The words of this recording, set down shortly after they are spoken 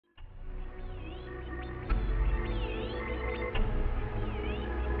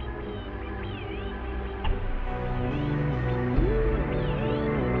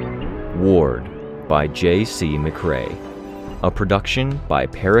by J.C. McRae. A production by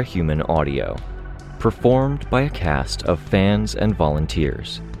Parahuman Audio. Performed by a cast of fans and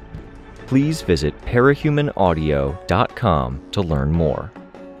volunteers. Please visit parahumanaudio.com to learn more.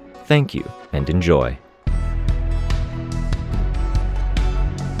 Thank you and enjoy.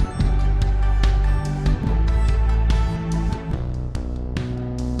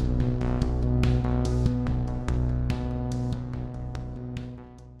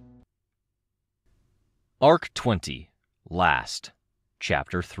 Arc 20, Last,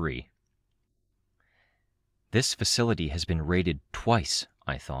 Chapter 3. This facility has been raided twice,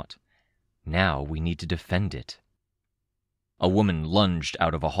 I thought. Now we need to defend it. A woman lunged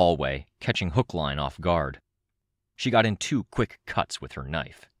out of a hallway, catching Hookline off guard. She got in 2 quick cuts with her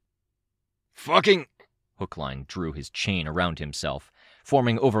knife. Fucking... Hookline drew his chain around himself,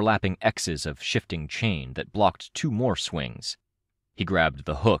 forming overlapping X's of shifting chain that blocked 2 more swings. He grabbed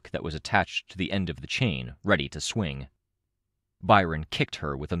the hook that was attached to the end of the chain, ready to swing. Byron kicked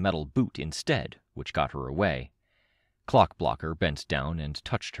her with a metal boot instead, which got her away. Clockblocker bent down and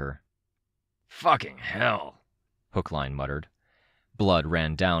touched her. Fucking hell, Hookline muttered. Blood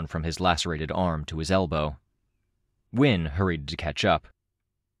ran down from his lacerated arm to his elbow. Wynne hurried to catch up.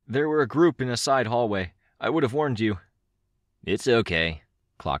 There were a group in a side hallway. I would have warned you. It's okay,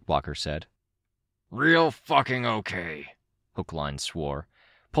 Clockblocker said. Real fucking okay, Hookline swore,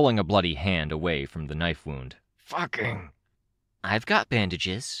 pulling a bloody hand away from the knife wound. Fucking... I've got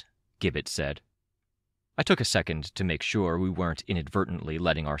bandages, Gibbet said. I took a second to make sure we weren't inadvertently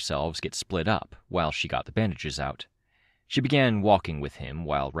letting ourselves get split up while she got the bandages out. She began walking with him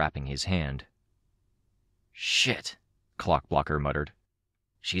while wrapping his hand. Shit, Clockblocker muttered.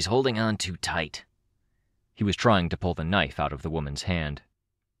 She's holding on too tight. He was trying to pull the knife out of the woman's hand.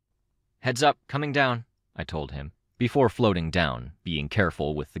 Heads up, coming down, I told him, before floating down, being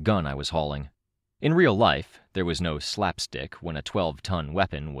careful with the gun I was hauling. In real life, there was no slapstick when a 12-ton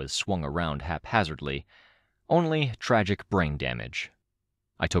weapon was swung around haphazardly, only tragic brain damage.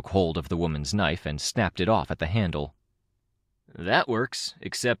 I took hold of the woman's knife and snapped it off at the handle. That works,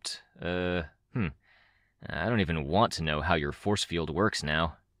 except, I don't even want to know how your force field works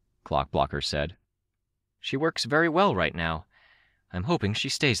now, Clockblocker said. She works very well right now. I'm hoping she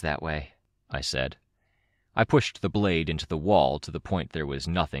stays that way, I said. I pushed the blade into the wall to the point there was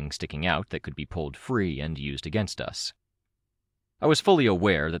nothing sticking out that could be pulled free and used against us. I was fully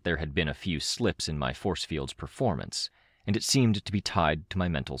aware that there had been a few slips in my force field's performance, and it seemed to be tied to my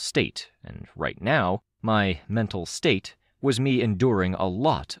mental state, and right now, my mental state was me enduring a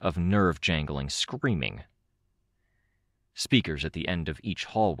lot of nerve-jangling screaming. Speakers at the end of each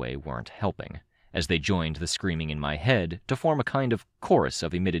hallway weren't helping, as they joined the screaming in my head to form a kind of chorus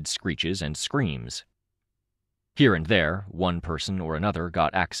of emitted screeches and screams. Here and there, one person or another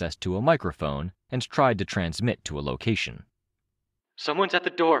got access to a microphone and tried to transmit to a location. Someone's at the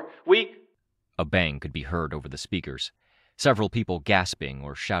door. A bang could be heard over the speakers, several people gasping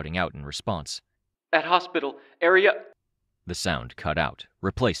or shouting out in response. At hospital, area... The sound cut out,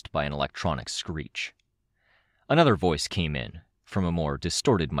 replaced by an electronic screech. Another voice came in, from a more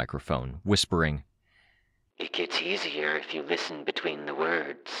distorted microphone, whispering, It gets easier if you listen between the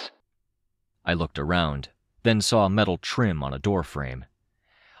words. I looked around, then saw metal trim on a door frame.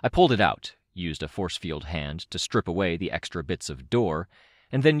 I pulled it out, used a force field hand to strip away the extra bits of door,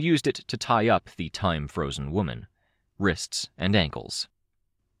 and then used it to tie up the time-frozen woman, wrists and ankles.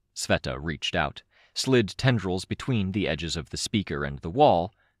 Sveta reached out, slid tendrils between the edges of the speaker and the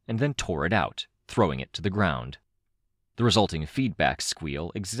wall, and then tore it out, throwing it to the ground. The resulting feedback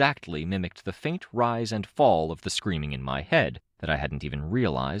squeal exactly mimicked the faint rise and fall of the screaming in my head that I hadn't even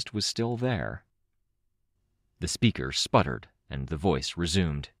realized was still there. The speaker sputtered, and the voice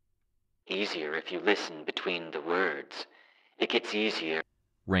resumed. Easier if you listen between the words. It gets easier.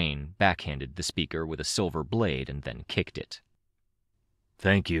 Rein backhanded the speaker with a silver blade and then kicked it.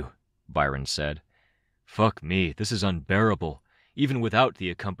 Thank you, Byron said. Fuck me, this is unbearable, even without the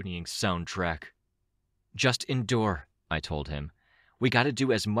accompanying soundtrack. Just endure, I told him. We gotta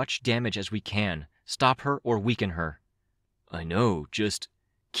do as much damage as we can. Stop her or weaken her. I know, just...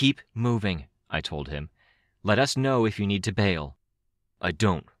 Keep moving, I told him. Let us know if you need to bail. I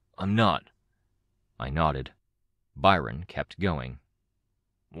don't. I'm not. I nodded. Byron kept going.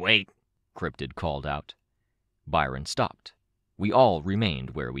 Wait, Cryptid called out. Byron stopped. We all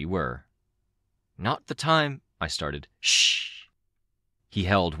remained where we were. Not the time, I started. Shh! He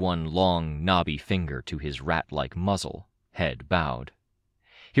held one long, knobby finger to his rat-like muzzle, head bowed.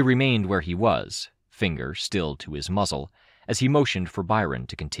 He remained where he was, finger still to his muzzle, as he motioned for Byron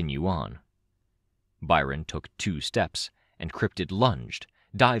to continue on. Byron took 2 steps, and Cryptid lunged,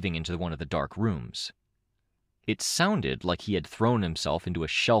 diving into one of the dark rooms. It sounded like he had thrown himself into a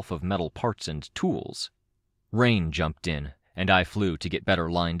shelf of metal parts and tools. Rein jumped in, and I flew to get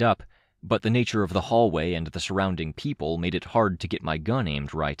better lined up, but the nature of the hallway and the surrounding people made it hard to get my gun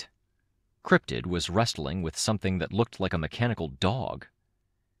aimed right. Cryptid was wrestling with something that looked like a mechanical dog.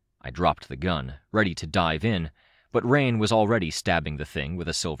 I dropped the gun, ready to dive in, but Rein was already stabbing the thing with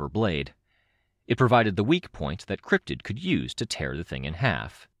a silver blade. It provided the weak point that Cryptid could use to tear the thing in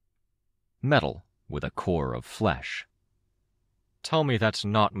half. Metal with a core of flesh. "Tell me that's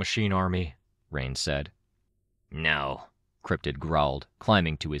not Machine Army," Rein said. No, Cryptid growled,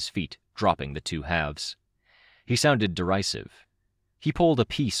 climbing to his feet, dropping the two halves. He sounded derisive. He pulled a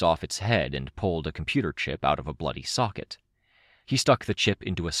piece off its head and pulled a computer chip out of a bloody socket. He stuck the chip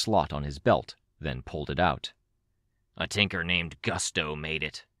into a slot on his belt, then pulled it out. a tinker named Gusto made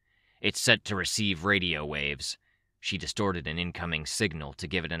it. It's set to receive radio waves. She distorted an incoming signal to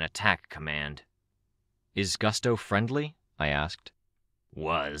give it an attack command. "Is Gusto friendly?" I asked.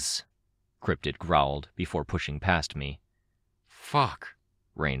 Was. Cryptid growled before pushing past me. "Fuck,"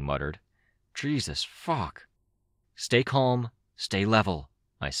 Rein muttered. "Jesus, fuck." "Stay calm, stay level,"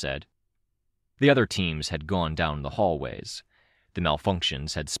 I said. The other teams had gone down the hallways. The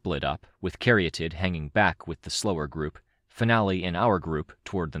malfunctions had split up, with Caryatid hanging back with the slower group, Finale in our group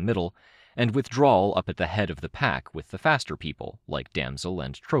toward the middle, and Withdrawal up at the head of the pack with the faster people, like Damsel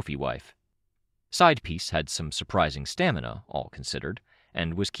and Trophy Wife. Sidepiece had some surprising stamina, all considered,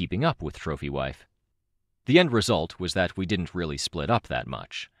 and was keeping up with Trophy Wife. The end result was that we didn't really split up that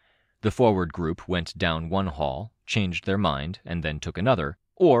much. The forward group went down one hall, changed their mind, and then took another,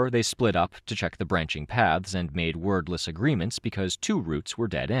 or they split up to check the branching paths and made wordless agreements because two routes were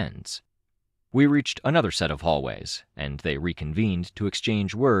dead ends. We reached another set of hallways, and they reconvened to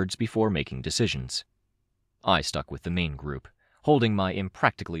exchange words before making decisions. I stuck with the main group, holding my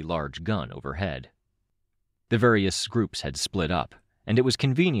impractically large gun overhead. The various groups had split up, and it was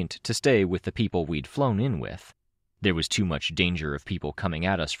convenient to stay with the people we'd flown in with. There was too much danger of people coming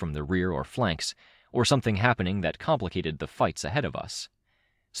at us from the rear or flanks, or something happening that complicated the fights ahead of us.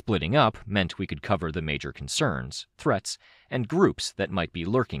 Splitting up meant we could cover the major concerns, threats, and groups that might be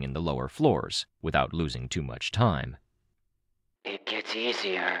lurking in the lower floors, without losing too much time. It gets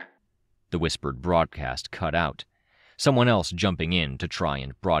easier. The whispered broadcast cut out, someone else jumping in to try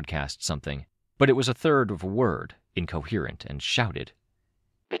and broadcast something, but it was a third of a word, incoherent and shouted.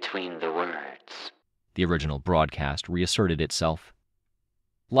 Between the words. The original broadcast reasserted itself.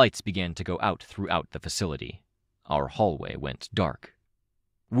 Lights began to go out throughout the facility. Our hallway went dark.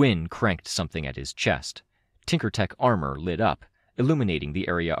 Wynne cranked something at his chest. Tinkertech armor lit up, illuminating the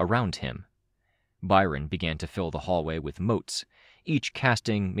area around him. Byron began to fill the hallway with motes, each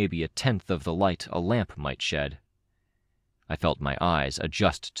casting maybe a tenth of the light a lamp might shed. I felt my eyes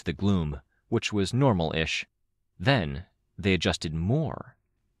adjust to the gloom, which was normal-ish. Then they adjusted more.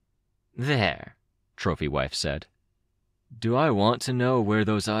 There, Trophy Wife said. "Do I want to know where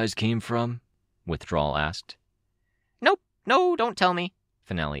those eyes came from?" Withdrawal asked. Nope, no, don't tell me,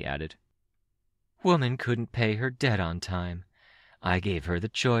 Finale added. Woman couldn't pay her debt on time. I gave her the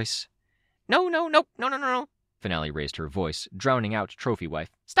choice. No. Finale raised her voice, drowning out Trophy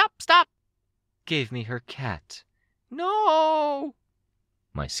Wife. Stop. Gave me her cat. No.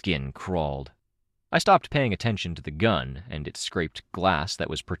 My skin crawled. I stopped paying attention to the gun and its scraped glass that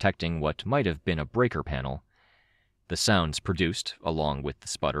was protecting what might have been a breaker panel. The sounds produced, along with the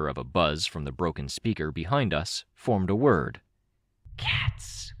sputter of a buzz from the broken speaker behind us, formed a word.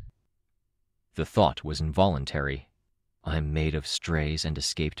 Cats. The thought was involuntary. I'm made of strays and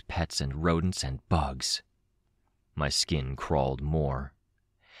escaped pets and rodents and bugs. My skin crawled more.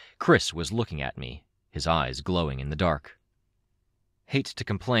 Chris was looking at me, his eyes glowing in the dark. Hate to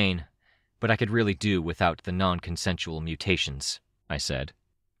complain, but I could really do without the non-consensual mutations, I said.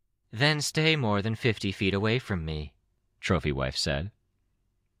 Then stay more than 50 feet away from me, Trophy Wife said.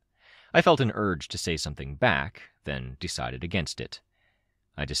 I felt an urge to say something back, then decided against it.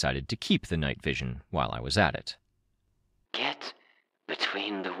 I decided to keep the night vision while I was at it. Get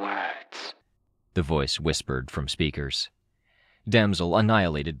between the words. The voice whispered from speakers. Damsel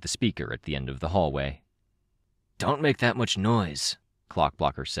annihilated the speaker at the end of the hallway. "Don't make that much noise,"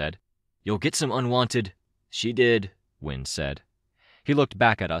 Clockblocker said. "You'll get some unwanted—" "She did," Wynne said. He looked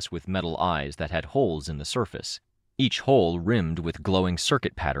back at us with metal eyes that had holes in the surface, each hole rimmed with glowing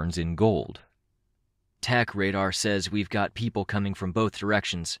circuit patterns in gold. "TAC radar says we've got people coming from both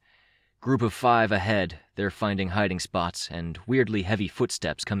directions. Group of 5 ahead, they're finding hiding spots, and weirdly heavy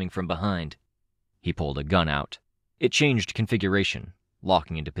footsteps coming from behind." He pulled a gun out. It changed configuration,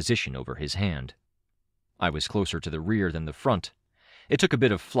 locking into position over his hand. I was closer to the rear than the front. It took a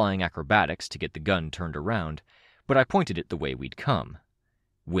bit of flying acrobatics to get the gun turned around, but I pointed it the way we'd come.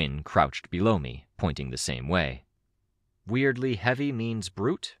 Wynne crouched below me, pointing the same way. Weirdly heavy means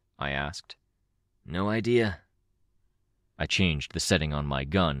brute? I asked. No idea. I changed the setting on my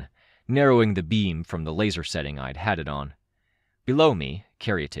gun, narrowing the beam from the laser setting I'd had it on. Below me,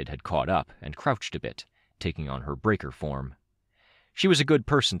 Caryatid had caught up and crouched a bit, taking on her breaker form. She was a good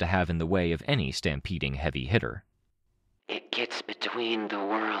person to have in the way of any stampeding heavy hitter. It gets between the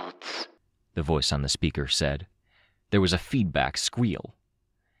worlds, the voice on the speaker said. There was a feedback squeal.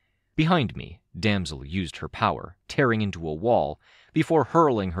 Behind me, Damsel used her power, tearing into a wall, before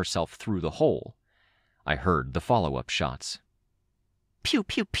hurling herself through the hole. I heard the follow-up shots. Pew,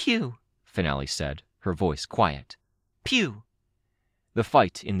 pew, pew, Finale said, her voice quiet. Pew. The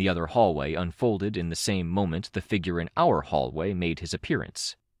fight in the other hallway unfolded in the same moment the figure in our hallway made his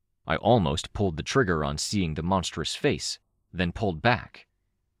appearance. I almost pulled the trigger on seeing the monstrous face, then pulled back.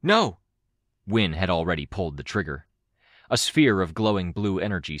 No! Wynne had already pulled the trigger. A sphere of glowing blue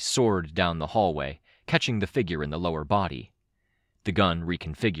energy soared down the hallway, catching the figure in the lower body. The gun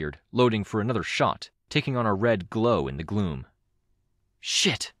reconfigured, loading for another shot, taking on a red glow in the gloom.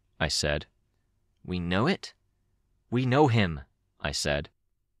 Shit, I said. We know it? We know him, I said.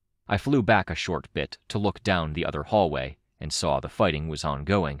 I flew back a short bit to look down the other hallway and saw the fighting was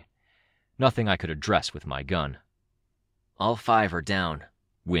ongoing. Nothing I could address with my gun. All 5 are down,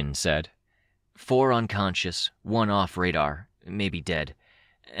 Wynne said. 4 unconscious, 1 off radar, maybe dead,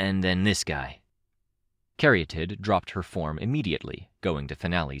 and then this guy. Caryatid dropped her form immediately, going to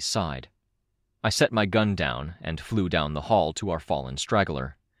Finale's side. I set my gun down and flew down the hall to our fallen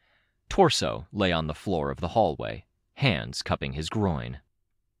straggler. Torso lay on the floor of the hallway, hands cupping his groin.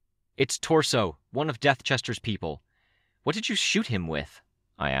 It's Torso, one of Deathchester's people. What did you shoot him with?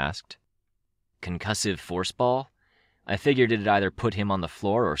 I asked. Concussive force ball? I figured it'd either put him on the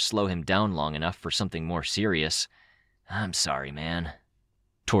floor or slow him down long enough for something more serious. I'm sorry, man.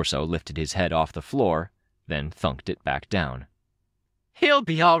 Torso lifted his head off the floor, then thunked it back down. He'll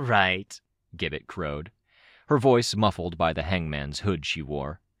be all right, Gibbet crowed, her voice muffled by the hangman's hood she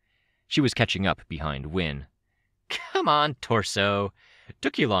wore. She was catching up behind Wynne. Come on, Torso.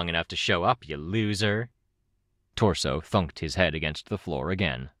 Took you long enough to show up, you loser. Torso thunked his head against the floor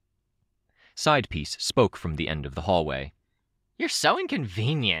again. Sidepiece spoke from the end of the hallway. You're so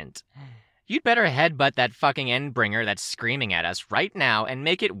inconvenient. You'd better headbutt that fucking Endbringer that's screaming at us right now and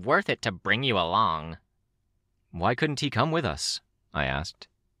make it worth it to bring you along. Why couldn't he come with us? I asked.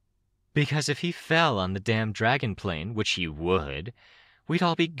 Because if he fell on the damn dragon plane, which he would, we'd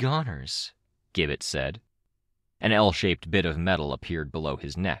all be goners, Gibbet said. An L-shaped bit of metal appeared below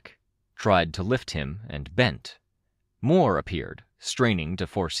his neck, tried to lift him, and bent. More appeared, straining to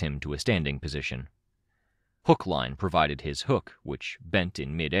force him to a standing position. Hookline provided his hook, which, bent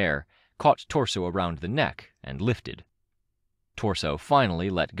in mid-air, caught Torso around the neck and lifted. Torso finally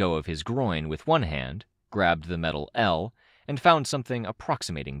let go of his groin with one hand, grabbed the metal L, and found something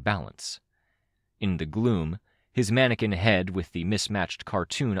approximating balance. In the gloom, his mannequin head with the mismatched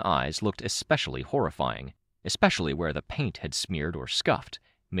cartoon eyes looked especially horrifying, especially where the paint had smeared or scuffed,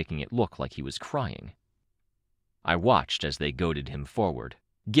 making it look like he was crying. I watched as they goaded him forward,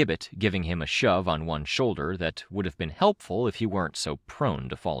 Gibbet giving him a shove on one shoulder that would have been helpful if he weren't so prone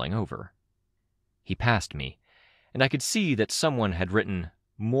to falling over. He passed me, and I could see that someone had written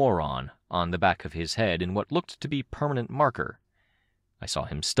 "moron" on the back of his head in what looked to be permanent marker. I saw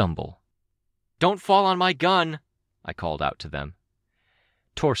him stumble. "Don't fall on my gun!" I called out to them.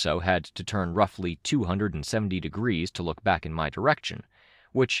 Torso had to turn roughly 270 degrees to look back in my direction,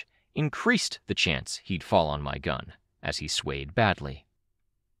 which increased the chance he'd fall on my gun, as he swayed badly.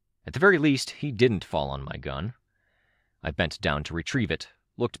 At the very least, he didn't fall on my gun. I bent down to retrieve it,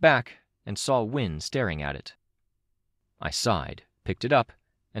 looked back, and saw Wynne staring at it. I sighed, picked it up,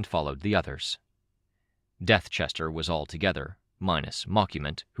 and followed the others. Deathchester was all together, minus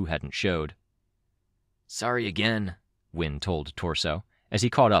Mockument, who hadn't showed. "Sorry again," Wynne told Torso, as he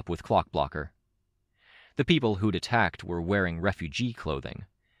caught up with Clockblocker. The people who'd attacked were wearing refugee clothing.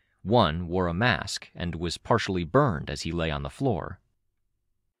 One wore a mask and was partially burned as he lay on the floor.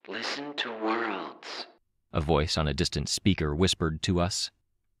 "Listen to worlds," a voice on a distant speaker whispered to us.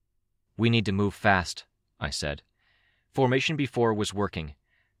 "We need to move fast," I said. "Formation before was working.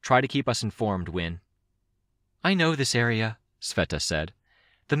 Try to keep us informed, Wynne." "I know this area," Sveta said.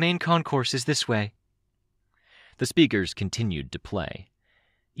 "The main concourse is this way." The speakers continued to play.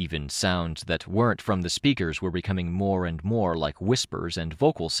 Even sounds that weren't from the speakers were becoming more and more like whispers and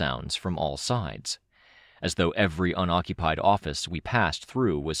vocal sounds from all sides, as though every unoccupied office we passed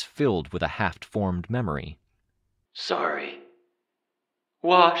through was filled with a half-formed memory. "Sorry.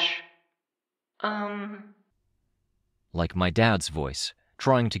 Wash. Like my dad's voice,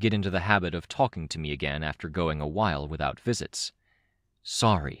 trying to get into the habit of talking to me again after going a while without visits.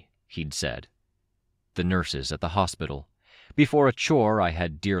 Sorry, he'd said. The nurses at the hospital, before a chore I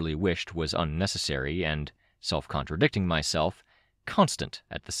had dearly wished was unnecessary and, self-contradicting myself, constant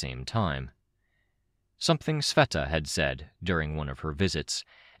at the same time. Something Sveta had said during one of her visits,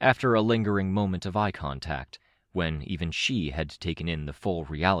 after a lingering moment of eye contact, when even she had taken in the full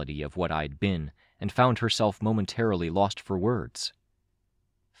reality of what I'd been and found herself momentarily lost for words.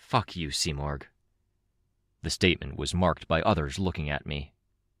 Fuck you, Simorg. The statement was marked by others looking at me.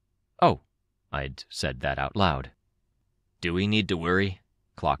 Oh, I'd said that out loud. Do we need to worry?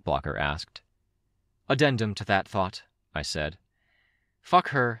 Clockblocker asked. Addendum to that thought, I said. Fuck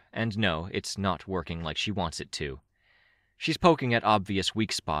her, and no, it's not working like she wants it to. She's poking at obvious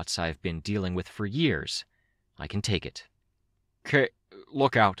weak spots I've been dealing with for years. I can take it. "'Kay,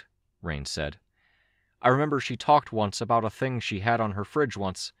 look out," Rein said. "I remember she talked once about a thing she had on her fridge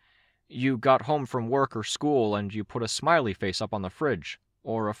once. You got home from work or school and you put a smiley face up on the fridge,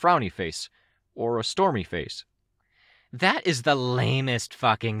 or a frowny face, or a stormy face." That is the lamest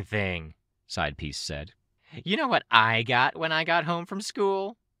fucking thing, Sidepiece said. You know what I got when I got home from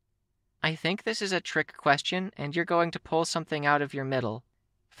school? I think this is a trick question, and you're going to pull something out of your middle,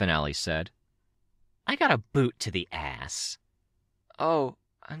 Finale said. I got a boot to the ass. Oh,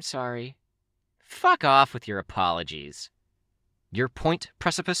 I'm sorry. Fuck off with your apologies. Your point,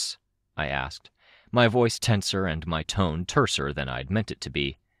 Precipice? I asked, my voice tenser and my tone terser than I'd meant it to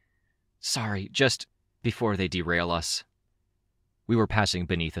be. Sorry, just before they derail us. We were passing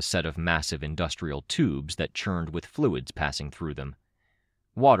beneath a set of massive industrial tubes that churned with fluids passing through them.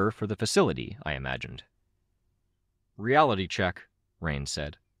 Water for the facility, I imagined. Reality check, Rein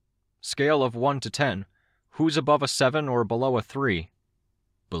said. Scale of 1 to 10. Who's above a 7 or below a 3?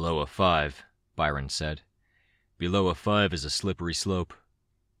 Below a 5, Byron said. Below a 5 is a slippery slope.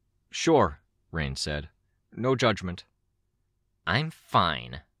 Sure, Rein said. No judgment. I'm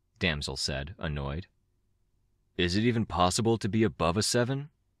fine, Damsel said, annoyed. Is it even possible to be above a 7?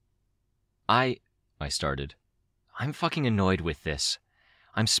 I started. I'm fucking annoyed with this.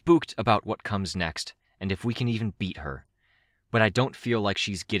 I'm spooked about what comes next, and if we can even beat her. But I don't feel like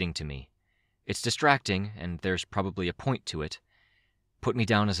she's getting to me. It's distracting, and there's probably a point to it. Put me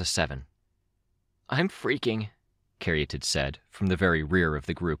down as a 7. I'm freaking, Caryatid said, from the very rear of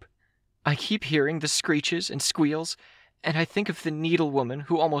the group. I keep hearing the screeches and squeals, and I think of the needle woman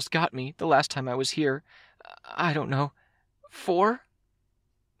who almost got me the last time I was here. I don't know. 4?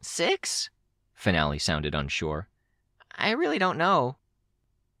 6? Finale sounded unsure. I really don't know.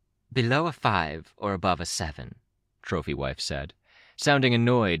 Below a 5 or above a 7, Trophy Wife said, sounding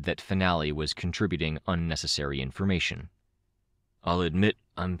annoyed that Finale was contributing unnecessary information. I'll admit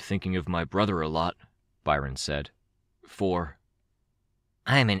I'm thinking of my brother a lot, Byron said. 4.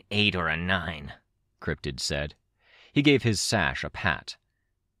 I'm an 8 or a 9, Cryptid said. He gave his sash a pat.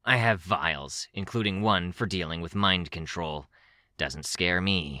 I have vials, including one for dealing with mind control. Doesn't scare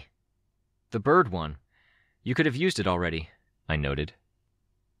me. The bird one. You could have used it already, I noted.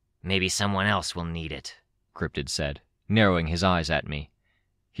 Maybe someone else will need it, Cryptid said, narrowing his eyes at me.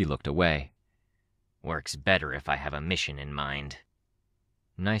 He looked away. Works better if I have a mission in mind.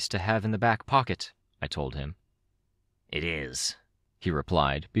 Nice to have in the back pocket, I told him. It is, he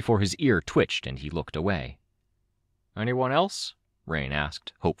replied, before his ear twitched and he looked away. Anyone else? Rein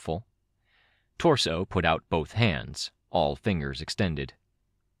asked, hopeful. Torso put out both hands, all fingers extended.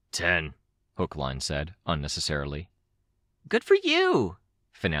 10, Hookline said, unnecessarily. Good for you,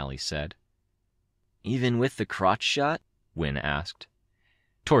 Finale said. Even with the crotch shot? Wynn asked.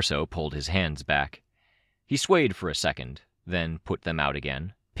 Torso pulled his hands back. He swayed for a second, then put them out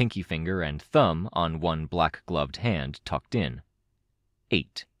again, pinky finger and thumb on one black-gloved hand tucked in.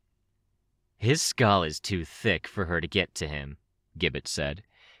 8. His skull is too thick for her to get to him, Gibbet said,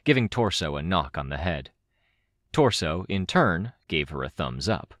 giving Torso a knock on the head. Torso, in turn, gave her a thumbs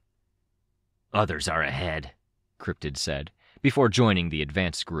up. Others are ahead, Cryptid said, before joining the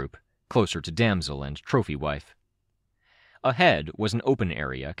advance group, closer to Damsel and Trophy Wife. Ahead was an open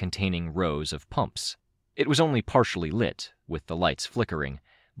area containing rows of pumps. It was only partially lit, with the lights flickering,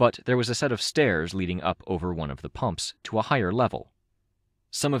 but there was a set of stairs leading up over one of the pumps to a higher level.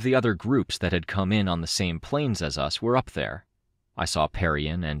 Some of the other groups that had come in on the same planes as us were up there. I saw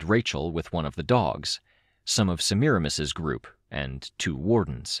Parian and Rachel with one of the dogs, some of Semiramis's group, and 2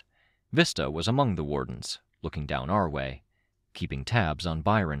 wardens. Vista was among the wardens, looking down our way, keeping tabs on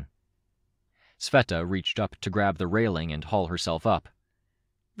Byron. Sveta reached up to grab the railing and haul herself up.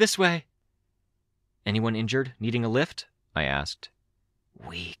 This way! Anyone injured, needing a lift? I asked.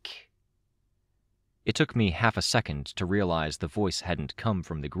 weak. It took me half a second to realize the voice hadn't come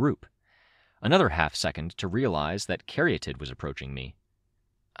from the group. Another half second to realize that Caryatid was approaching me.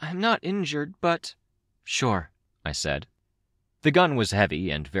 I'm not injured, but... Sure, I said. The gun was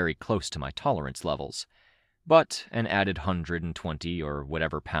heavy and very close to my tolerance levels, but an added 120 or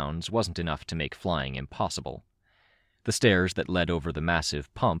whatever pounds wasn't enough to make flying impossible. The stairs that led over the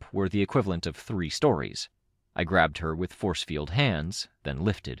massive pump were the equivalent of 3 stories. I grabbed her with force-field hands, then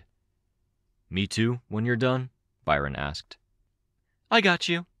lifted. Me too, when you're done? Byron asked. I got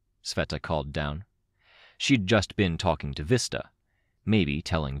you, Sveta called down. She'd just been talking to Vista, maybe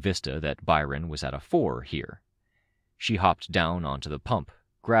telling Vista that Byron was at a 4 here. She hopped down onto the pump,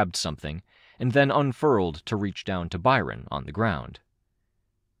 grabbed something, and then unfurled to reach down to Byron on the ground.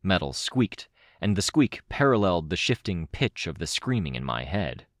 Metal squeaked, and the squeak paralleled the shifting pitch of the screaming in my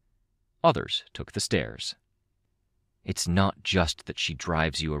head. Others took the stairs. It's not just that she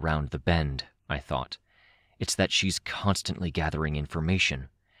drives you around the bend, I thought. It's that she's constantly gathering information,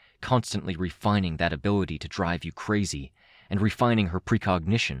 constantly refining that ability to drive you crazy, and refining her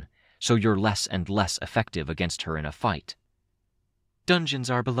precognition, so you're less and less effective against her in a fight.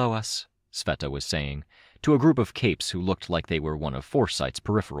 Dungeons are below us, Sveta was saying, to a group of capes who looked like they were one of Foresight's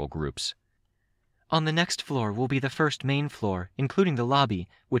peripheral groups. On the next floor will be the first main floor, including the lobby,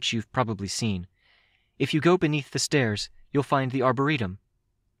 which you've probably seen. If you go beneath the stairs, you'll find the Arboretum.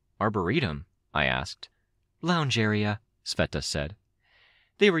 Arboretum? I asked. Lounge area, Sveta said.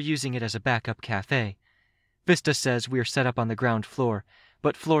 They were using it as a backup cafe. Vista says we're set up on the ground floor,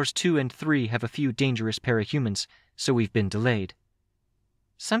 but floors 2 and 3 have a few dangerous parahumans, so we've been delayed.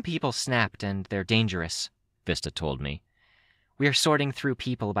 Some people snapped and they're dangerous, Vista told me. We're sorting through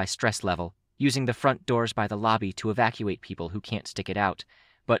people by stress level, using the front doors by the lobby to evacuate people who can't stick it out,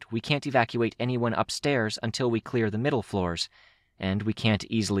 but we can't evacuate anyone upstairs until we clear the middle floors, and we can't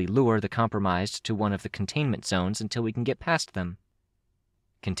easily lure the compromised to one of the containment zones until we can get past them.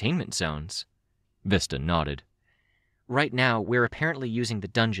 Containment zones? Vista nodded. Right now, we're apparently using the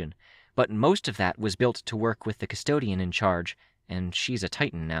dungeon, but most of that was built to work with the custodian in charge, and she's a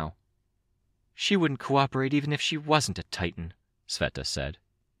Titan now. She wouldn't cooperate even if she wasn't a Titan, Sveta said.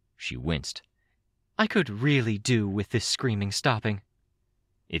 She winced. I could really do with this screaming stopping.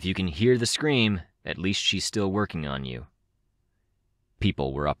 If you can hear the scream, at least she's still working on you.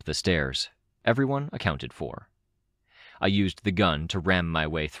 People were up the stairs, everyone accounted for. I used the gun to ram my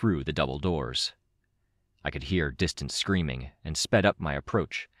way through the double doors. I could hear distant screaming and sped up my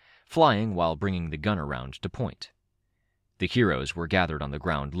approach, flying while bringing the gun around to point. The heroes were gathered on the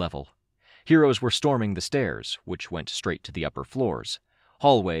ground level. Heroes were storming the stairs, which went straight to the upper floors,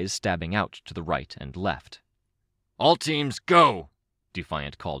 hallways stabbing out to the right and left. All teams, go!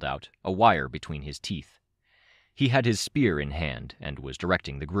 Defiant called out, a wire between his teeth. He had his spear in hand and was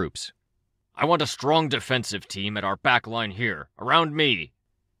directing the groups. I want a strong defensive team at our back line here, around me.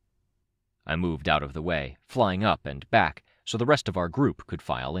 I moved out of the way, flying up and back so the rest of our group could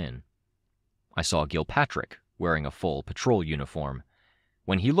file in. I saw Gilpatrick, wearing a full patrol uniform.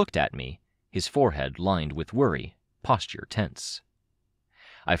 When he looked at me, his forehead lined with worry, posture tense.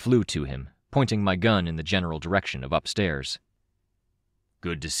 I flew to him, pointing my gun in the general direction of upstairs.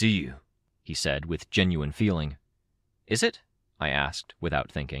 Good to see you, he said with genuine feeling. Is it? I asked,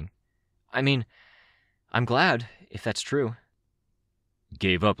 without thinking. I mean, I'm glad, if that's true.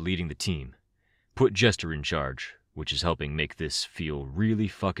 Gave up leading the team. Put Jester in charge, which is helping make this feel really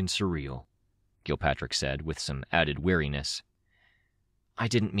fucking surreal, Gilpatrick said with some added wariness. I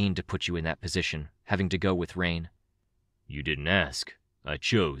didn't mean to put you in that position, having to go with Rein. You didn't ask. I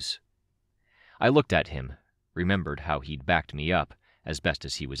chose. I looked at him, remembered how he'd backed me up, as best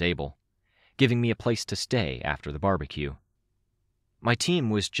as he was able, giving me a place to stay after the barbecue. My team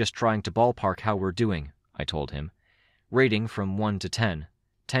was just trying to ballpark how we're doing, I told him, rating from 1 to 10,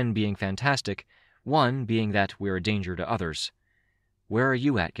 10 being fantastic, 1 being that we're a danger to others. Where are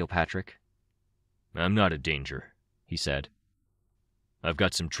you at, Gilpatrick? I'm not a danger, he said. I've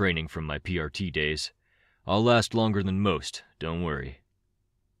got some training from my PRT days. I'll last longer than most, don't worry.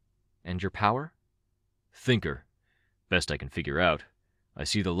 And your power? Thinker. Best I can figure out. I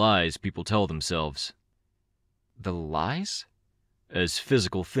see the lies people tell themselves. The lies? As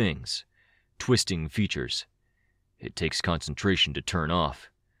physical things. Twisting features. It takes concentration to turn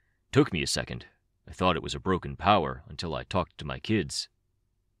off. Took me a second. I thought it was a broken power until I talked to my kids.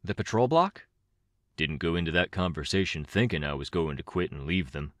 The patrol block? Didn't go into that conversation thinking I was going to quit and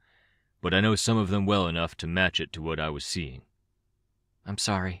leave them. But I know some of them well enough to match it to what I was seeing. I'm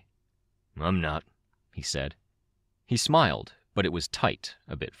sorry. I'm not, he said. He smiled, but it was tight,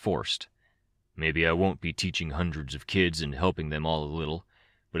 a bit forced. Maybe I won't be teaching hundreds of kids and helping them all a little,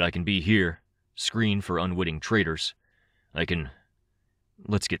 But I can be here, screen for unwitting traitors.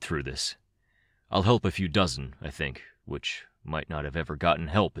 Let's get through this. I'll help a few dozen, I think, which might not have ever gotten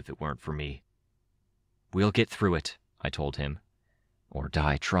help if it weren't for me. We'll get through it, I told him. Or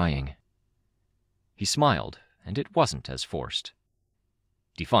die trying. He smiled, and it wasn't as forced.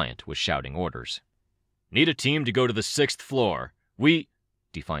 Defiant was shouting orders. Need a team to go to the 6th floor.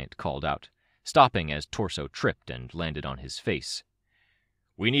 Defiant called out, stopping as Torso tripped and landed on his face.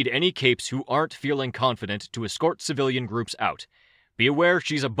 We need any capes who aren't feeling confident to escort civilian groups out. Be aware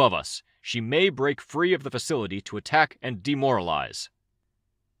she's above us. She may break free of the facility to attack and demoralize.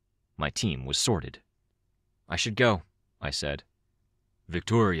 My team was sorted. I should go, I said.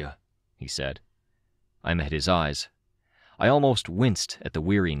 Victoria, he said. I met his eyes. I almost winced at the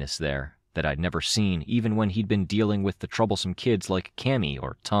weariness there that I'd never seen even when he'd been dealing with the troublesome kids like Cammy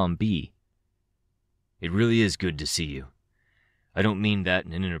or Tom B. It really is good to see you. I don't mean that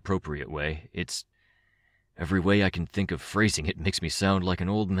in an inappropriate way. It's... every way I can think of phrasing it makes me sound like an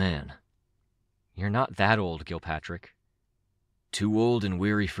old man. You're not that old, Gilpatrick. Too old and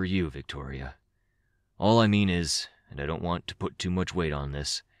weary for you, Victoria. All I mean is, and I don't want to put too much weight on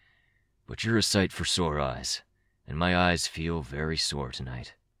this, but you're a sight for sore eyes, and my eyes feel very sore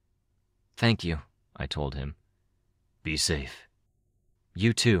tonight. Thank you, I told him. Be safe.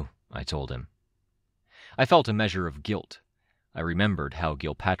 You too, I told him. I felt a measure of guilt. I remembered how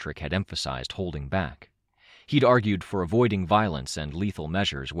Gilpatrick had emphasized holding back. He'd argued for avoiding violence and lethal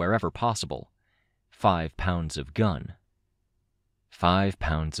measures wherever possible. 5 pounds of gun. 5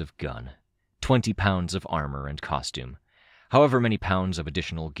 pounds of gun. 20 pounds of armor and costume. However many pounds of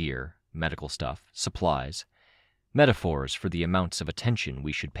additional gear, medical stuff, supplies. Metaphors for the amounts of attention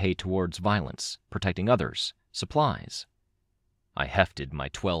we should pay towards violence, protecting others, supplies. I hefted my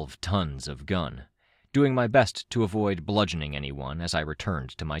 12 tons of gun, doing my best to avoid bludgeoning anyone as I returned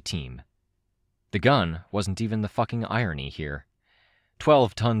to my team. The gun wasn't even the fucking irony here.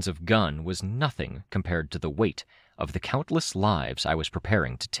 12 tons of gun was nothing compared to the weight of the countless lives I was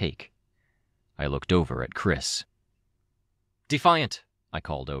preparing to take. I looked over at Chris. Defiant, I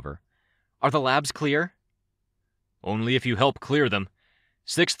called over. Are the labs clear? Only if you help clear them.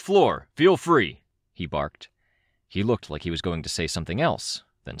 6th floor, feel free, he barked. He looked like he was going to say something else,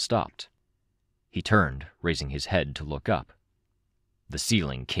 then stopped. He turned, raising his head to look up. The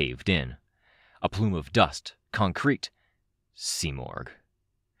ceiling caved in. A plume of dust, concrete. Simorg.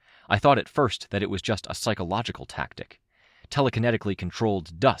 I thought at first that it was just a psychological tactic. Telekinetically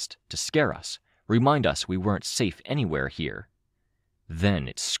controlled dust to scare us, remind us we weren't safe anywhere here. Then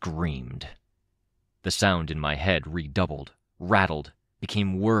it screamed. The sound in my head redoubled, rattled,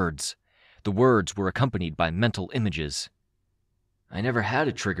 became words. The words were accompanied by mental images. I never had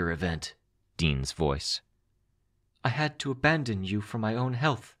a trigger event, Dean's voice. I had to abandon you for my own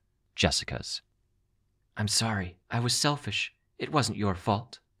health, Jessica's. I'm sorry, I was selfish. It wasn't your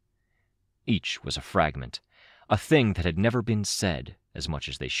fault. Each was a fragment, a thing that had never been said as much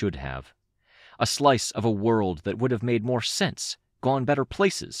as they should have. A slice of a world that would have made more sense, gone better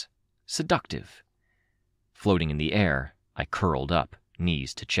places, seductive. Floating in the air, I curled up,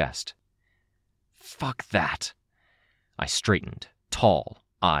 knees to chest. Fuck that. I straightened, tall,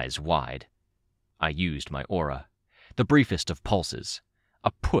 eyes wide. I used my aura, the briefest of pulses, a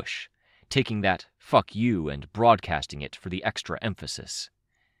push, taking that fuck you and broadcasting it for the extra emphasis.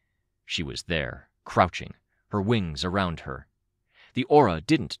 She was there, crouching, her wings around her. The aura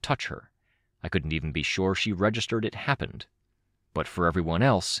didn't touch her. I couldn't even be sure she registered it happened. But for everyone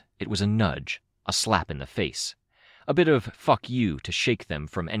else, it was a nudge, a slap in the face, a bit of fuck you to shake them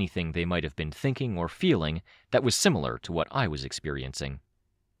from anything they might have been thinking or feeling that was similar to what I was experiencing.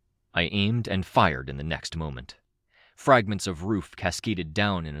 I aimed and fired in the next moment. Fragments of roof cascaded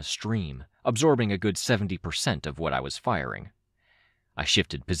down in a stream, absorbing a good 70% of what I was firing. I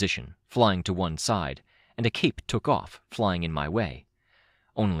shifted position, flying to one side, and a cape took off, flying in my way.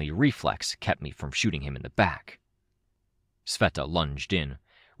 Only reflex kept me from shooting him in the back. Sveta lunged in,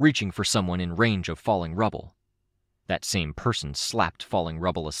 reaching for someone in range of falling rubble. That same person slapped falling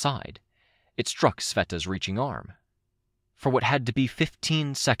rubble aside. It struck Sveta's reaching arm. For what had to be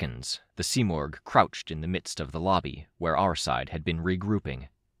 15 seconds, the Simorg crouched in the midst of the lobby, where our side had been regrouping.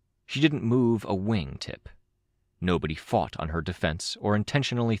 She didn't move a wing tip. Nobody fought on her defense or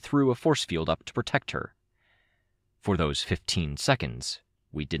intentionally threw a force field up to protect her. For those 15 seconds,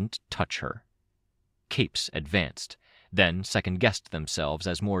 we didn't touch her. Capes advanced, then second-guessed themselves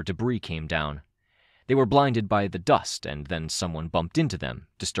as more debris came down. They were blinded by the dust, and then someone bumped into them,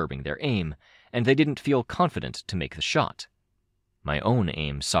 disturbing their aim, and they didn't feel confident to make the shot. My own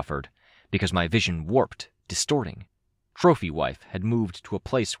aim suffered, because my vision warped, distorting. Trophy Wife had moved to a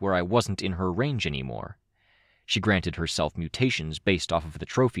place where I wasn't in her range anymore. She granted herself mutations based off of the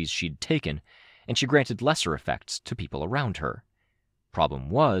trophies she'd taken, and she granted lesser effects to people around her.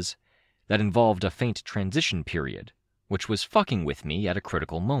 Problem was, that involved a faint transition period, which was fucking with me at a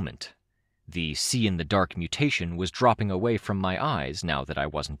critical moment. The see-in-the-dark mutation was dropping away from my eyes now that I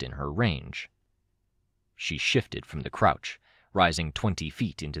wasn't in her range. She shifted from the crouch, rising 20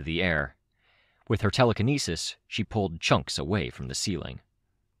 feet into the air. With her telekinesis, she pulled chunks away from the ceiling.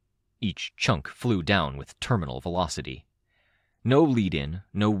 Each chunk flew down with terminal velocity. No lead-in,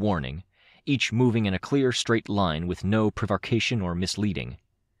 no warning, each moving in a clear straight line with no prevarication or misleading.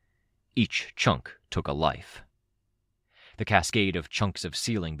 Each chunk took a life. The cascade of chunks of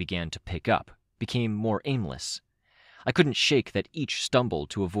ceiling began to pick up, became more aimless. I couldn't shake that each stumble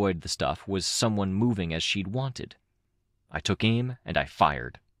to avoid the stuff was someone moving as she'd wanted. I took aim and I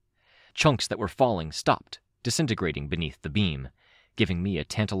fired. Chunks that were falling stopped, disintegrating beneath the beam, giving me a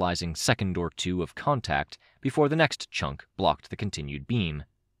tantalizing second or two of contact before the next chunk blocked the continued beam.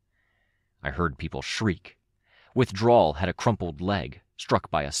 I heard people shriek. Withdrawal had a crumpled leg, struck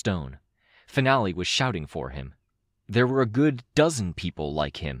by a stone. Finale was shouting for him. There were a good dozen people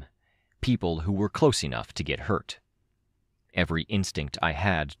like him, people who were close enough to get hurt. Every instinct I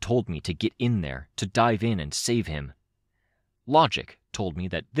had told me to get in there, to dive in and save him. Logic told me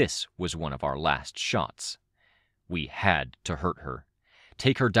that this was one of our last shots. We had to hurt her,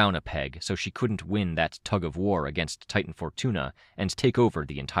 take her down a peg so she couldn't win that tug of war against Titan Fortuna and take over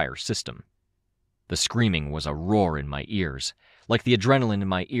the entire system. The screaming was a roar in my ears, like the adrenaline in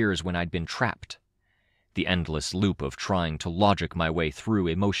my ears when I'd been trapped. The endless loop of trying to logic my way through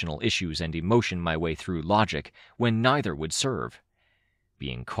emotional issues and emotion my way through logic when neither would serve.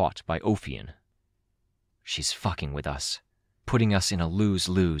 Being caught by Ophion. She's fucking with us, putting us in a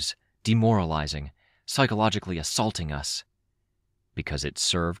lose-lose, demoralizing, psychologically assaulting us. Because it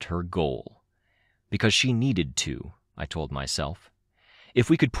served her goal. Because she needed to, I told myself. If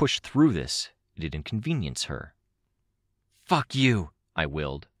we could push through this, it'd inconvenience her. Fuck you, I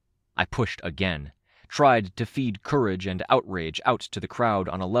willed. I pushed again. Tried to feed courage and outrage out to the crowd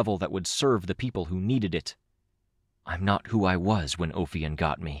on a level that would serve the people who needed it. I'm not who I was when Ophion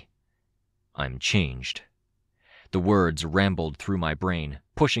got me. I'm changed. The words rambled through my brain,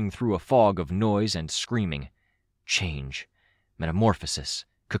 pushing through a fog of noise and screaming. Change. Metamorphosis.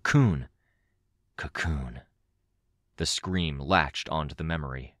 Cocoon. Cocoon. The scream latched onto the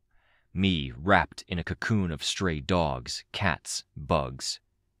memory. Me wrapped in a cocoon of stray dogs, cats, bugs.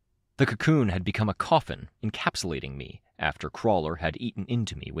 The cocoon had become a coffin, encapsulating me after Crawler had eaten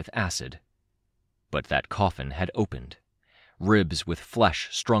into me with acid. But that coffin had opened. Ribs with flesh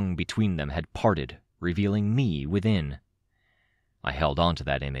strung between them had parted, revealing me within. I held onto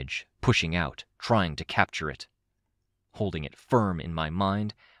that image, pushing out, trying to capture it. Holding it firm in my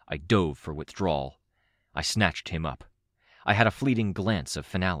mind, I dove for withdrawal. I snatched him up. I had a fleeting glance of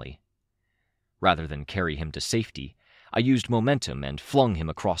Finale. Rather than carry him to safety, I used momentum and flung him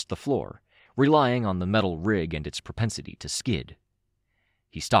across the floor, relying on the metal rig and its propensity to skid.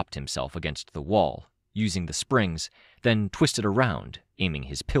 He stopped himself against the wall, using the springs, then twisted around, aiming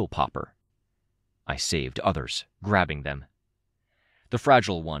his pill popper. I saved others, grabbing them. The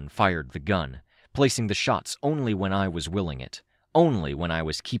fragile one fired the gun, placing the shots only when I was willing it, only when I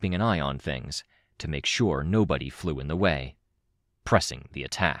was keeping an eye on things, to make sure nobody flew in the way. Pressing the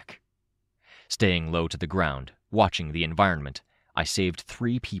attack. Staying low to the ground, watching the environment, I saved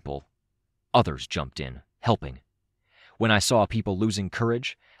 3 people. Others jumped in, helping. When I saw people losing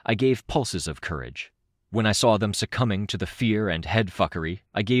courage, I gave pulses of courage. When I saw them succumbing to the fear and head-fuckery,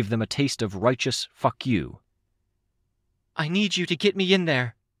 I gave them a taste of righteous fuck you. I need you to get me in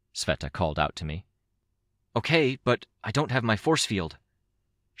there, Sveta called out to me. Okay, but I don't have my force field.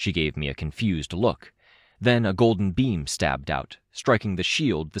 She gave me a confused look. Then a golden beam stabbed out, striking the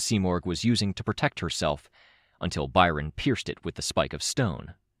shield the Simorgh was using to protect herself, until Byron pierced it with the spike of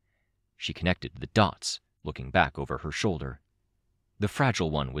stone. She connected the dots, looking back over her shoulder. The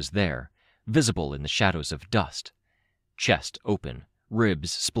fragile one was there, visible in the shadows of dust. Chest open,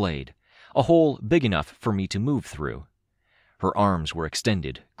 ribs splayed, a hole big enough for me to move through. Her arms were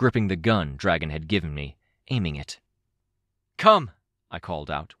extended, gripping the gun Dragon had given me, aiming it. Come, I called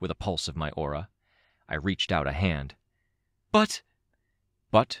out with a pulse of my aura. I reached out a hand. But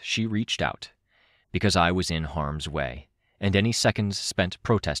she reached out, because I was in harm's way, and any seconds spent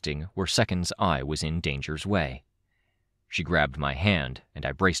protesting were seconds I was in danger's way. She grabbed my hand, and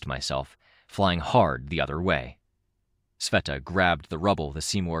I braced myself, flying hard the other way. Sveta grabbed the rubble the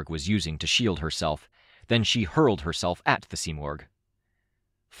Simorgh was using to shield herself, then she hurled herself at the Simorgh.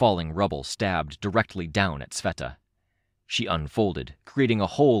 Falling rubble stabbed directly down at Sveta. She unfolded, creating a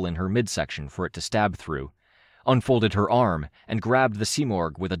hole in her midsection for it to stab through, unfolded her arm, and grabbed the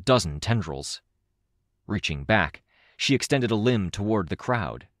Simorg with a dozen tendrils. Reaching back, she extended a limb toward the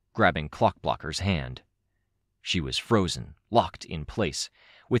crowd, grabbing Clockblocker's hand. She was frozen, locked in place,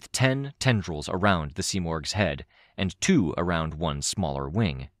 with 10 tendrils around the Simorg's head and 2 around one smaller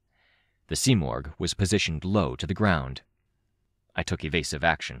wing. The Simorg was positioned low to the ground. I took evasive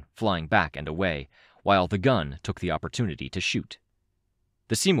action, flying back and away, while the gun took the opportunity to shoot.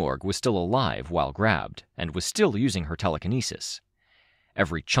 The Simorg was still alive while grabbed, and was still using her telekinesis.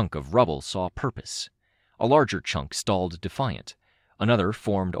 Every chunk of rubble saw purpose. A larger chunk stalled defiant. Another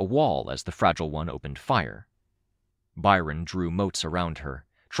formed a wall as the fragile one opened fire. Byron drew moats around her,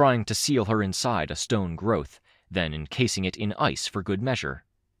 trying to seal her inside a stone growth, then encasing it in ice for good measure.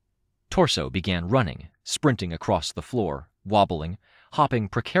 Torso began running, sprinting across the floor, wobbling, hopping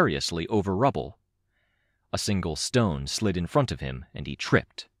precariously over rubble. A single stone slid in front of him, and he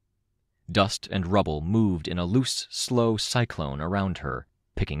tripped. Dust and rubble moved in a loose, slow cyclone around her,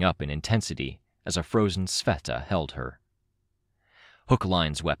 picking up in intensity as a frozen Sveta held her.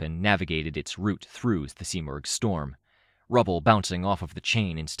 Hookline's weapon navigated its route through the Simorg's storm, rubble bouncing off of the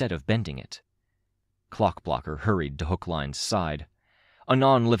chain instead of bending it. Clockblocker hurried to Hookline's side, a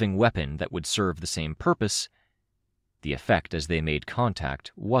non-living weapon that would serve the same purpose. The effect as they made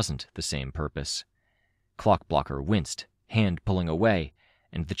contact wasn't the same purpose. Clockblocker winced, hand pulling away,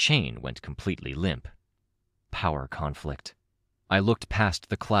 and the chain went completely limp. Power conflict. I looked past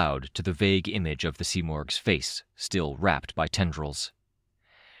the cloud to the vague image of the Simorg's face, still wrapped by tendrils.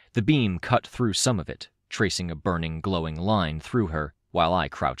 The beam cut through some of it, tracing a burning, glowing line through her, while I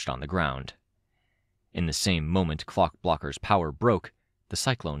crouched on the ground. In the same moment Clockblocker's power broke, the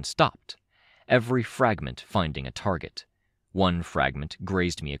cyclone stopped, every fragment finding a target. One fragment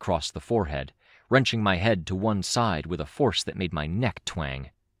grazed me across the forehead, wrenching my head to one side with a force that made my neck twang.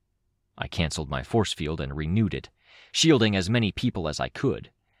 I canceled my force field and renewed it, shielding as many people as I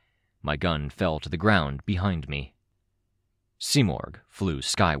could. My gun fell to the ground behind me. Simorg flew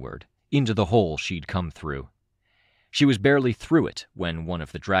skyward, into the hole she'd come through. She was barely through it when one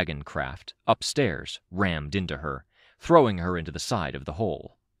of the dragon craft, upstairs, rammed into her, throwing her into the side of the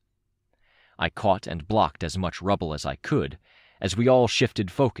hole. I caught and blocked as much rubble as I could, as we all shifted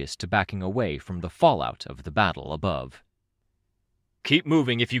focus to backing away from the fallout of the battle above. "Keep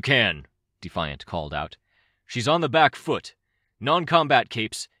moving if you can," Defiant called out. "She's on the back foot. Non-combat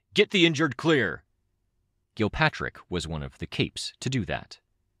capes, get the injured clear." Gilpatrick was one of the capes to do that.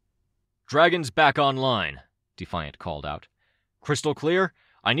 "Dragon's back online," Defiant called out. "Crystal clear?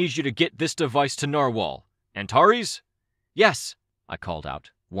 I need you to get this device to Narwhal. Antares?" "Yes," I called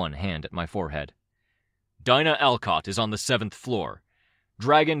out, one hand at my forehead. "Dinah Alcott is on the 7th floor.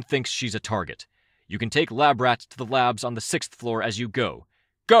 Dragon thinks she's a target. You can take lab rats to the labs on the 6th floor as you go.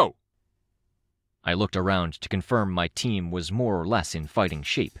 Go!" I looked around to confirm my team was more or less in fighting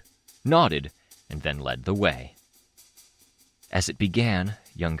shape, nodded, and then led the way. As it began,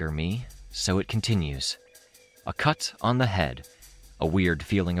 younger me, so it continues. A cut on the head, a weird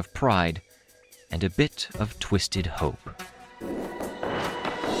feeling of pride, and a bit of twisted hope.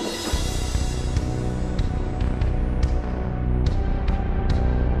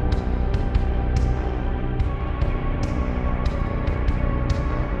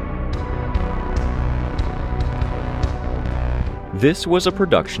 This was a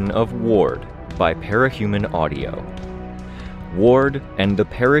production of Ward by Parahuman Audio. Ward and the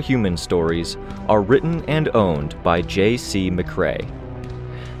Parahuman stories are written and owned by J.C. McCrae.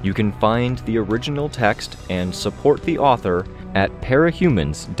 You can find the original text and support the author at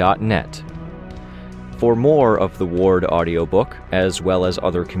parahumans.net. For more of the Ward audiobook, as well as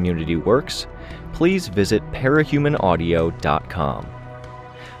other community works, please visit parahumanaudio.com.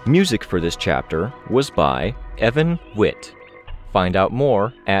 Music for this chapter was by Evan Witt. Find out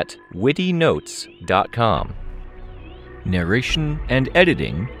more at wittynotes.com. Narration and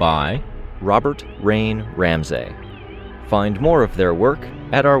editing by Robert Rein Ramsay. Find more of their work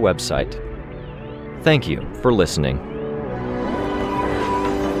at our website. Thank you for listening.